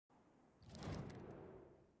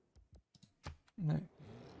Nee.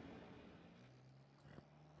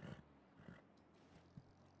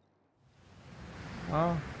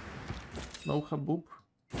 Ah, no haboob.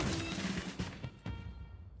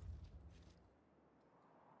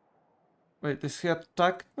 Wait, is he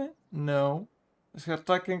attacking me? No. Is he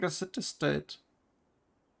attacking a city state?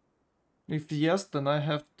 If yes, then I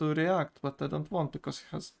have to react, but I don't want because he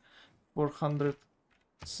has 400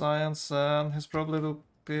 science and he's probably will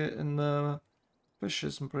be in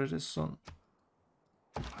fascism pretty soon.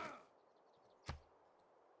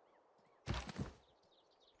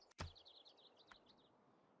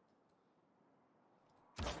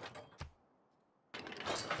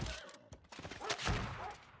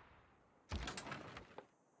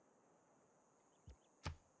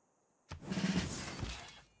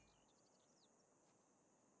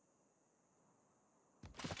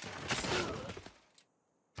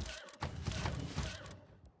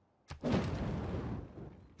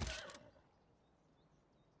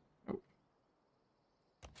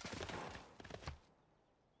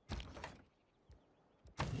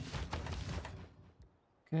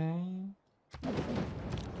 Okay.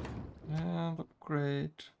 And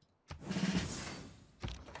upgrade.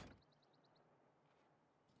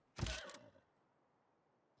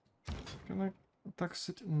 Can I attack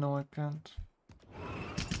city? No, I can't.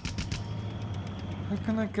 How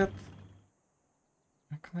can I get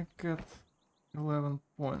 11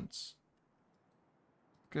 points?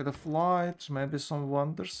 Okay, the flight, maybe some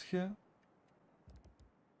wonders here.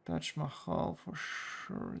 Taj Mahal for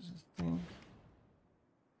sure is a thing.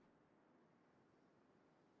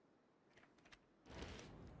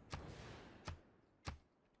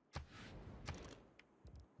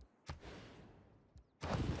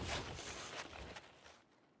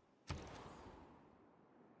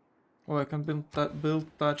 Oh, I can build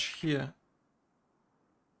Taj here.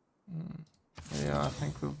 Yeah, I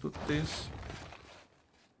think we'll do this.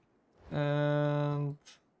 And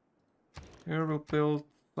here we'll build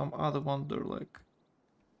some other wonder like...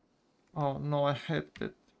 Oh no, I hate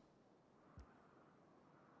it.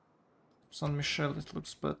 San Michel, it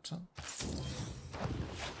looks better.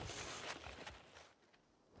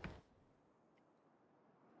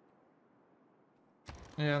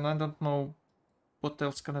 Yeah, and I don't know what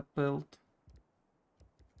else can I build.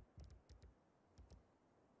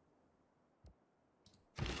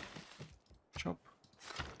 Chop.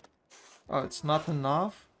 Oh, it's not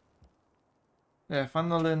enough? Yeah,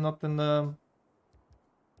 finally not in the...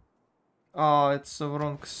 Oh, it's the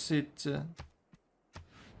wrong city.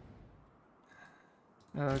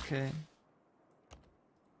 Okay.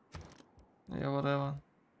 Yeah, whatever.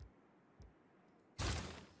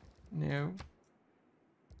 No.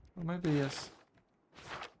 Or maybe yes.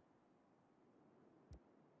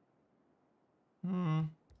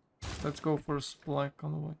 Let's go for a supply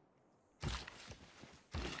convoy.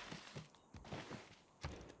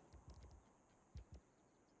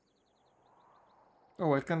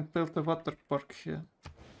 Oh, I can build a water park here.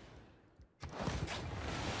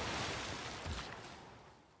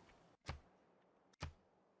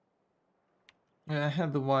 Yeah, I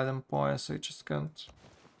had the wide empire, so I just can't.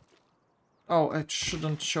 Oh, I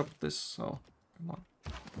shouldn't chop this, so come on.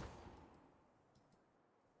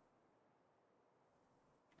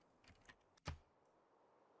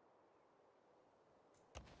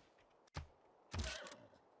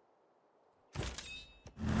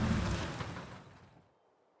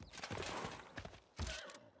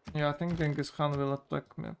 Yeah, I think Genghis Khan will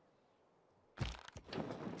attack me.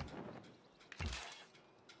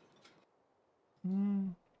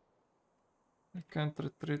 I can't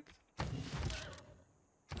retreat.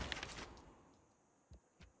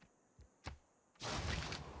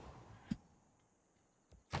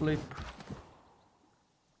 Flip.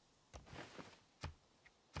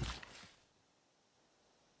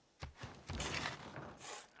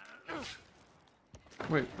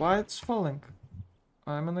 Wait, why it's falling?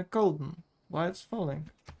 I'm in a golden. Why it's falling?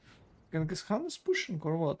 Genghis Khan is pushing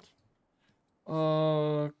or what?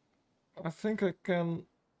 I think I can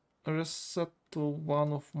resettle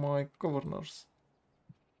one of my governors.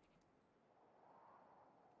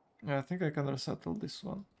 Yeah, I think I can resettle this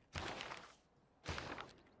one.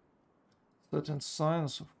 Certain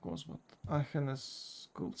science, of course, but Aachen is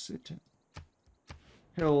a cool city.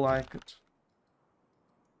 He'll like it.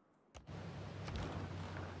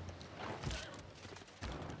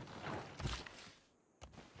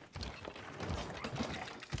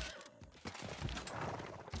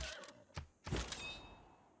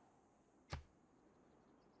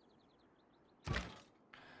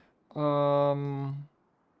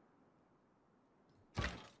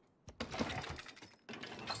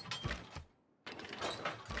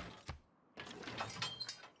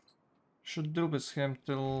 Should deal with him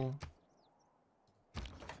till...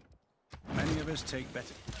 Many of us take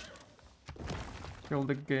better. Till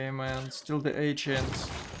the game ends, till the age ends.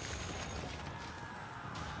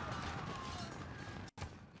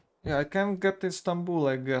 Yeah, I can get Istanbul,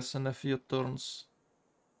 I guess, in a few turns.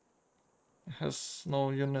 It has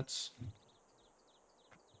no units.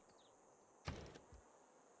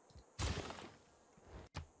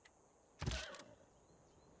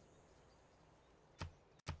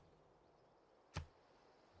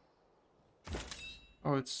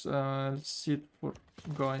 Oh, it's seat for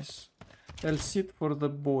guys. I'll sit for the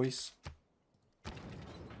boys.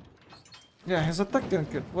 Yeah, he's attacking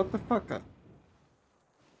it. What the fuck?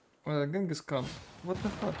 Genghis Khan. What the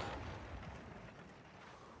fuck?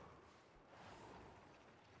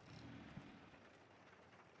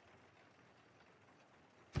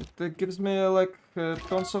 It gives me like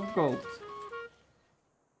tons of gold.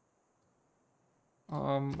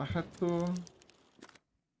 I had to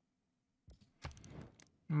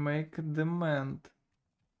make a demand.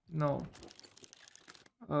 No.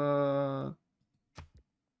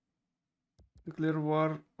 Declare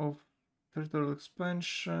war of territorial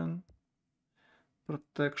expansion.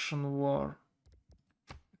 Protection war.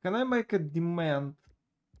 Can I make a demand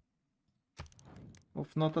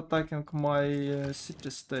of not attacking my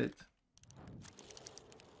city-state?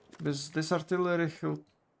 Because this artillery will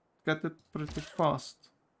get it pretty fast.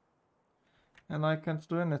 And I can't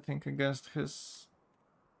do anything against his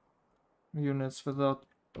units without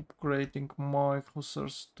upgrading my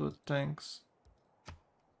hussars to tanks.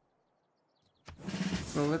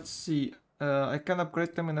 So let's see. I can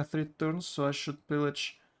upgrade them in a 3 turns, so I should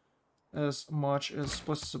pillage as much as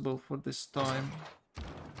possible for this time.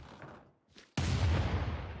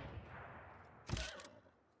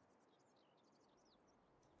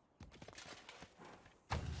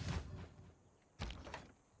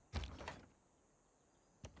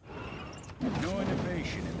 No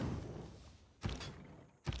innovation in them.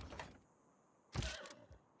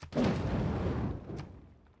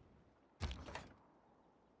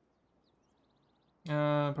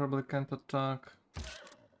 Probably can't attack.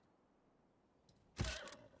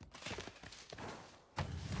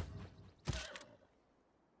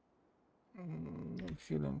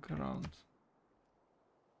 Healing around.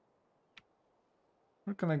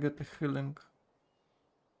 Where can I get the healing?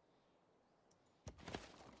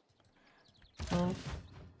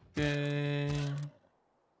 Okay.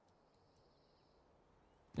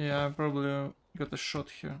 Yeah, I probably got a shot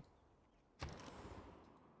here.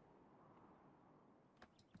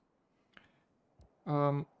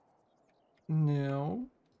 No.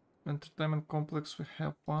 Entertainment complex, we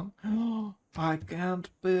have one. I can't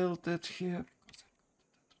build it here.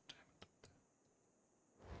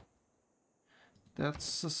 That's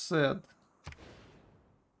so sad.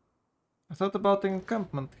 I thought about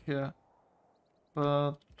encampment here,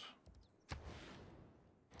 but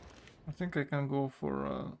I think I can go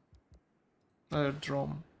for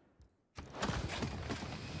airdrome.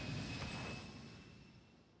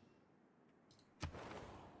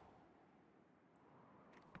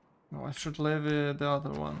 No, I should levy the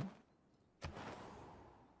other one.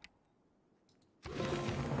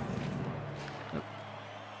 Yep.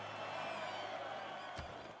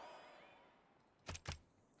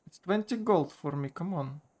 It's 20 gold for me, come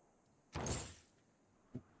on.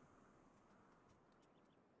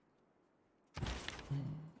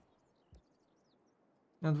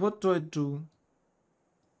 And what do I do?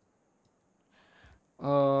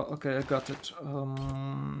 Okay, I got it.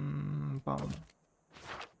 Bam.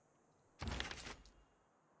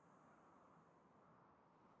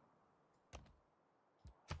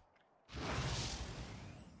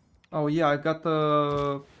 Oh yeah, I got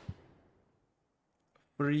a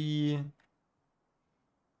free...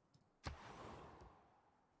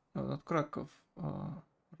 No, not Krakow.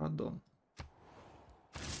 Radom.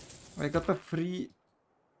 I got a free...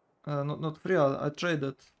 not free, I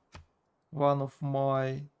traded one of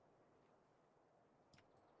my...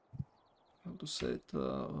 How to say it?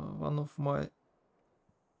 One of my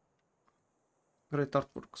great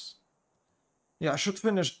artworks. Yeah, I should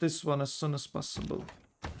finish this one as soon as possible.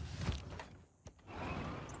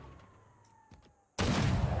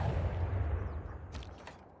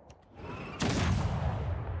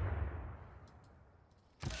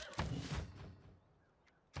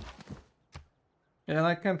 And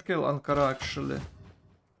I can't kill Ankara actually.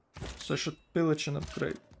 So I should pillage and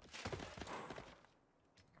upgrade.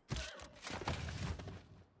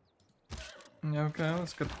 Yeah, okay,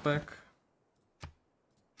 let's get back.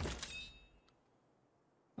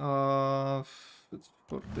 It's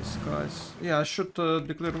for these guys. Yeah, I should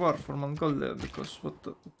declare war for Mongolia, because what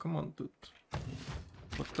the... Come on, dude.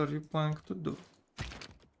 What are you planning to do?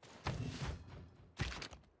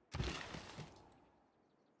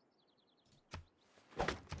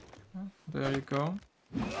 There you go.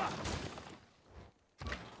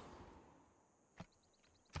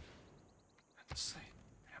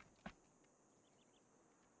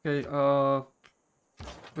 Okay,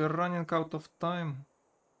 we're running out of time.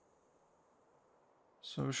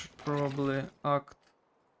 So we should probably act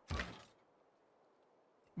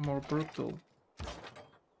more brutal.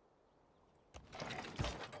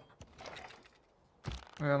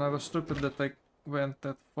 And I was stupid that I went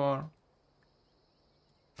that far.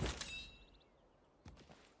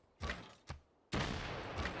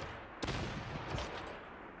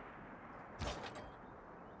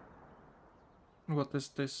 What is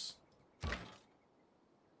this?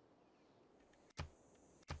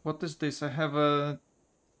 What is this? I have a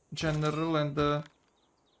general and a...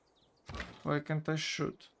 Why can't I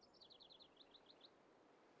shoot?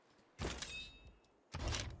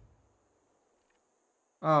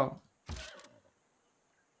 Oh.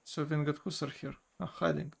 So we got Hussar here.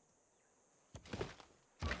 Hiding.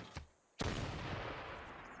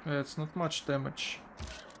 Yeah, it's not much damage.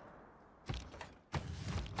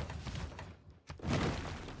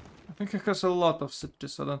 I think he has a lot of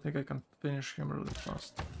cities. I don't think I can finish him really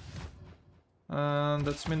fast. And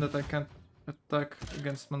that's mean that I can't attack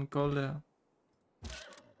against Mongolia.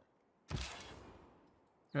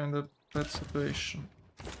 Kinda bad situation.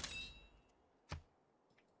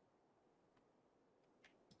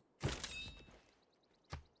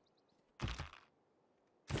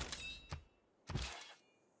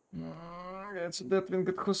 Yeah, it's a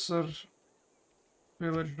dead-winged Hussar.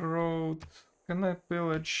 Village road. Can I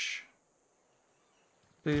pillage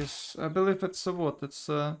this? I believe it's a what? It's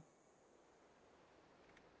a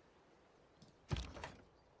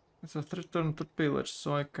 3-turn to pillage,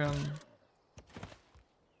 so I can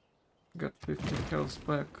get 50 health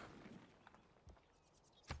back.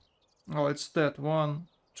 Oh, it's dead. 1,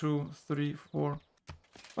 2, 3, 4.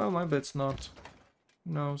 Well, maybe it's not.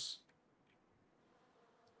 Who knows?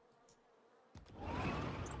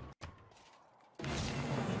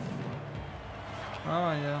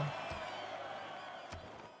 Ah, yeah.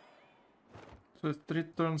 So it's 3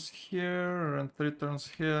 turns here and 3 turns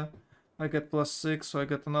here. I get +6, so I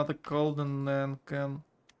get another golden and can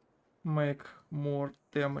make more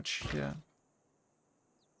damage here.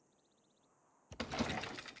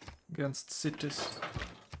 Against cities.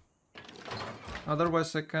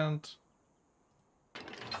 Otherwise I can't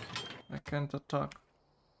attack.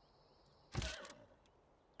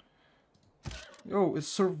 Yo, it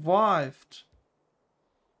survived!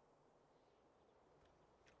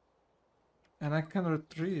 And I can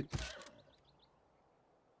retreat.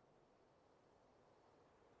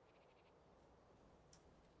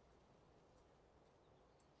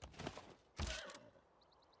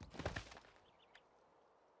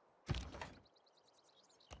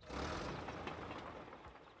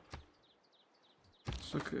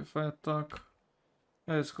 So okay, if I attack...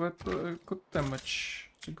 Yeah, it's quite good damage.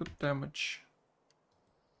 It's a good damage.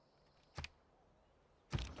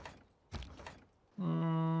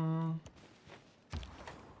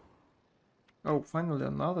 Oh, finally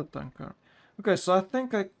another tanker. Okay, so I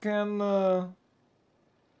think I can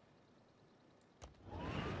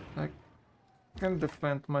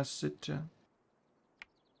defend my city.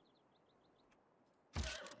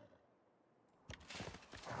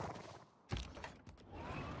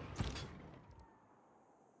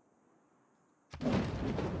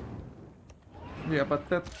 Yeah, but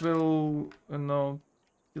that will, you know,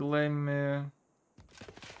 delay me.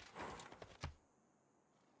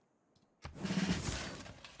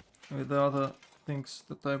 With the other things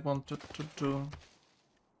that I wanted to do.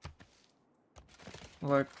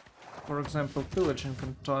 Like, for example, pillaging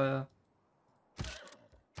entire...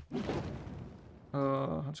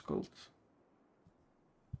 what's it called?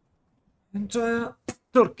 Entire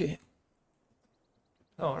Turkey.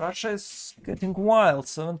 Oh, Russia is getting wild.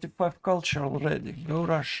 75 culture already. Go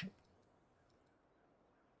Russia.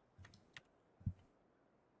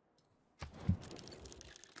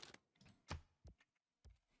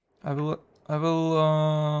 I will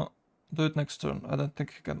do it next turn. I don't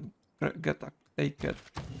think he can get a cat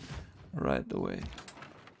right away.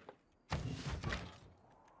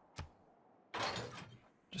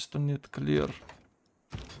 Just to need clear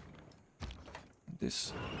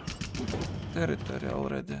this territory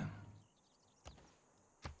already.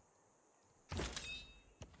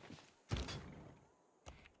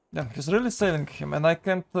 Yeah, he's really saving him, and I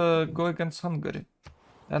can't go against Hungary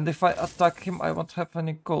And if I attack him, I won't have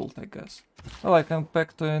any gold, I guess. Well, I can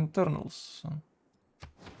back to internals. So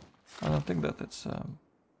I don't think that it's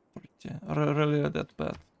really that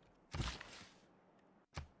bad.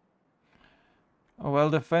 Oh, well,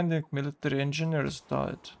 defending military engineers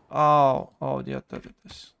died. Oh, yeah, that it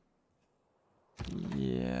is.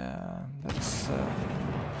 Yeah, that's...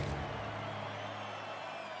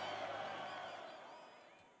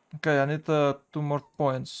 Okay, I need 2 more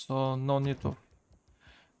points, so no need of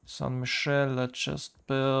Saint Michel. Let's just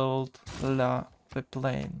build the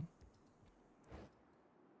plane.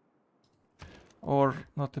 Or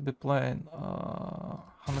not a plane,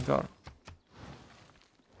 hangar.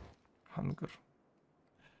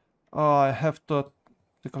 Oh, I have to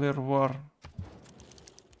declare war.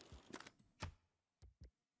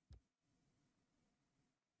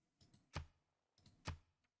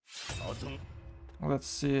 Let's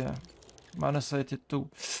see, -82.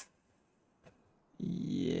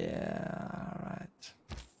 Yeah, right.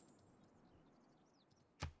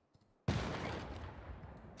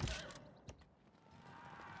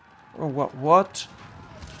 Oh, what?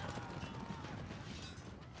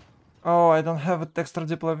 Oh, I don't have an extra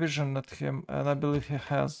deploy vision at him, and I believe he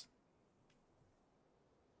has.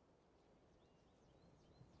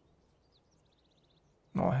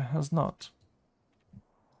 No, he has not.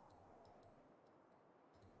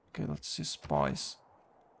 Okay, let's see spies.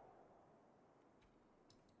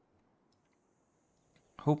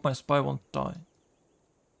 Hope my spy won't die.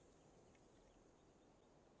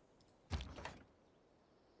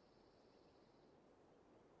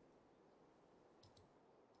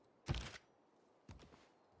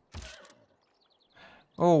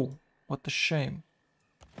 Oh, what a shame.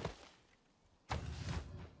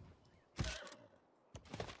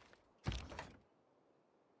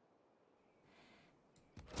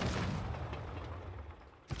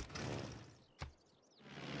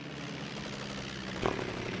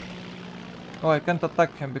 Oh, I can't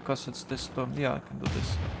attack him because it's this turn. Yeah, I can do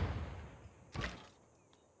this.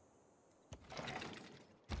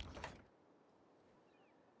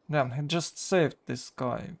 Damn, he just saved this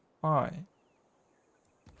guy. Why?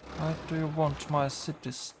 Why do you want my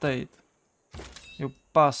city-state? You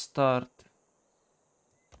bastard.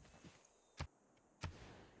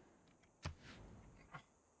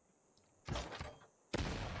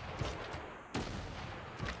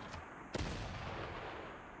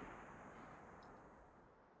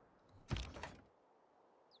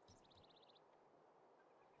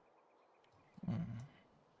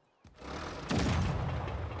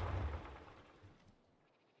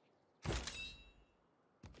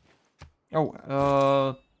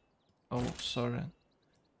 Oh, sorry.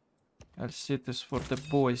 I'll see this for the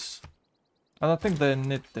boys. I don't think they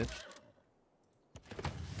need it.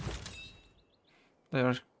 They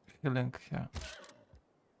are healing here.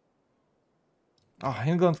 Oh,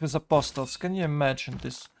 England with apostles. Can you imagine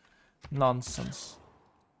this nonsense?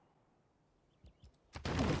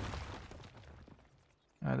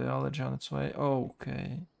 Ideology on its way.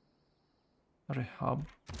 Okay. Rehab.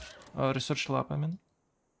 Research lab, I mean.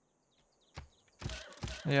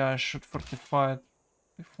 Yeah, I should fortify it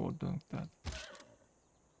before doing that.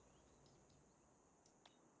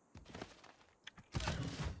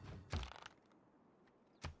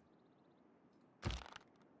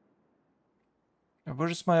 Where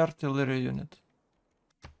is my artillery unit?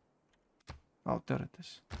 Oh, there it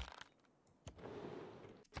is.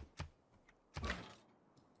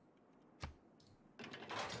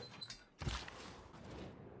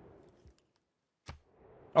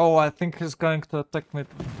 Oh, I think he's going to attack me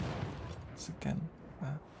once again.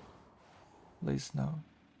 Please no.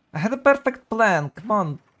 I had a perfect plan. Come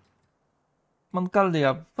on.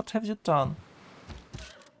 Mongolia, what have you done?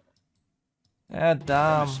 Yeah,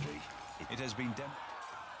 damn. It has been done.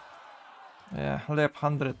 Yeah, lap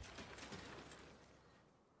 100.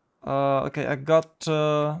 Okay, I got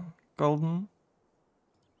golden.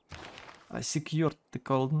 I secured the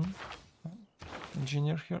golden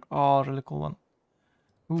engineer here. Oh, really cool one.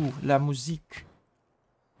 Ooh, la musique.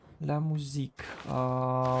 La musique.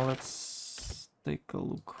 Let's take a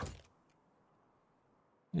look.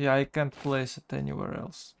 Yeah, I can't place it anywhere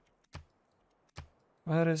else.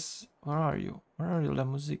 Where are you? Where are you, la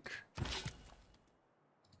musique?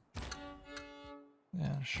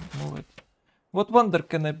 Yeah, I should move it. What wonder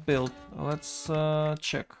can I build? Let's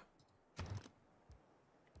check.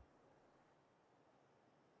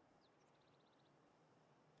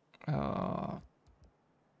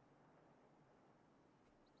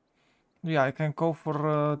 Yeah, I can go for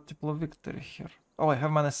Diplo Victory here. Oh, I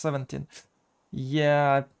have -17.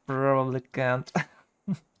 Yeah, I probably can't.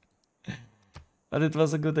 But it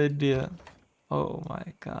was a good idea. Oh my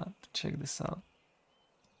god, check this out.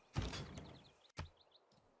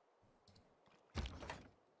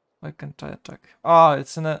 I can try attack. Ah,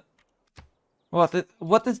 it's in a... What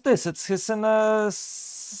is this? He's in a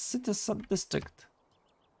city sub-district.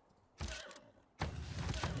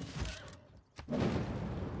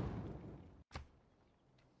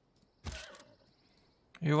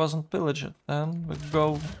 He wasn't pillaged, then we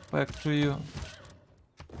go back to you.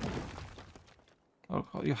 Or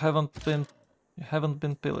you haven't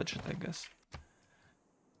been pillaged, I guess.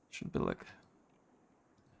 Should be like...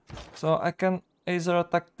 So I can either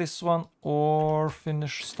attack this one or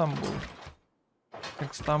finish Istanbul. I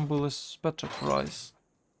think Istanbul is better price.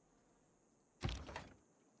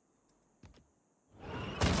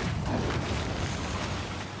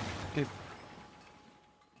 Okay.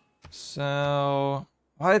 So...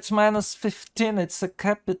 Why it's minus 15? It's a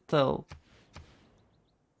capital.